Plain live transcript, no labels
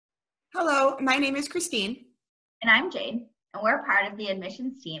Hello, my name is Kristine. And I'm Jayde, and we're part of the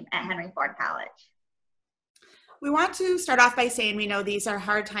admissions team at Henry Ford College. We want to start off by saying we know these are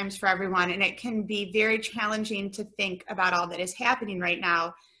hard times for everyone, and it can be very challenging to think about all that is happening right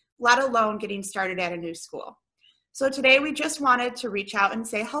now, let alone getting started at a new school. So today we just wanted to reach out and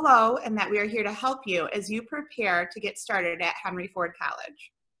say hello and that we are here to help you as you prepare to get started at Henry Ford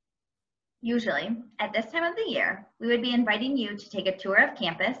College. Usually, at this time of the year, we would be inviting you to take a tour of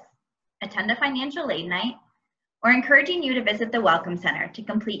campus, attend a financial aid night, or encouraging you to visit the Welcome Center to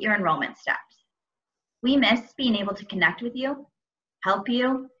complete your enrollment steps. We miss being able to connect with you, help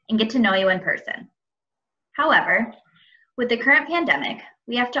you, and get to know you in person. However, with the current pandemic,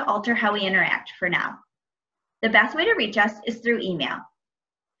 we have to alter how we interact for now. The best way to reach us is through email.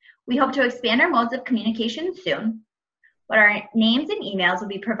 We hope to expand our modes of communication soon, but our names and emails will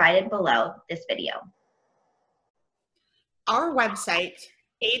be provided below this video. Our website,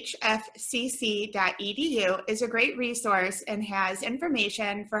 hfcc.edu, is a great resource and has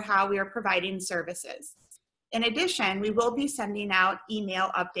information for how we are providing services. In addition, we will be sending out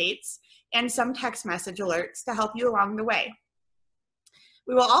email updates and some text message alerts to help you along the way.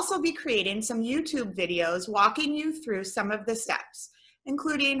 We will also be creating some YouTube videos walking you through some of the steps,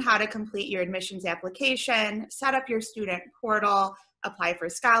 including how to complete your admissions application, set up your student portal, apply for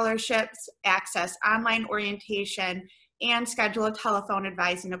scholarships, access online orientation, and schedule a telephone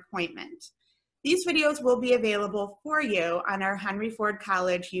advising appointment. These videos will be available for you on our Henry Ford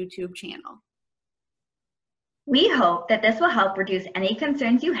College YouTube channel. We hope that this will help reduce any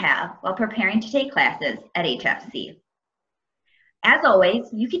concerns you have while preparing to take classes at HFC. As always,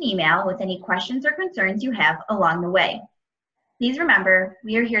 you can email with any questions or concerns you have along the way. Please remember,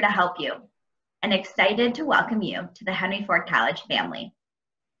 we are here to help you and excited to welcome you to the Henry Ford College family.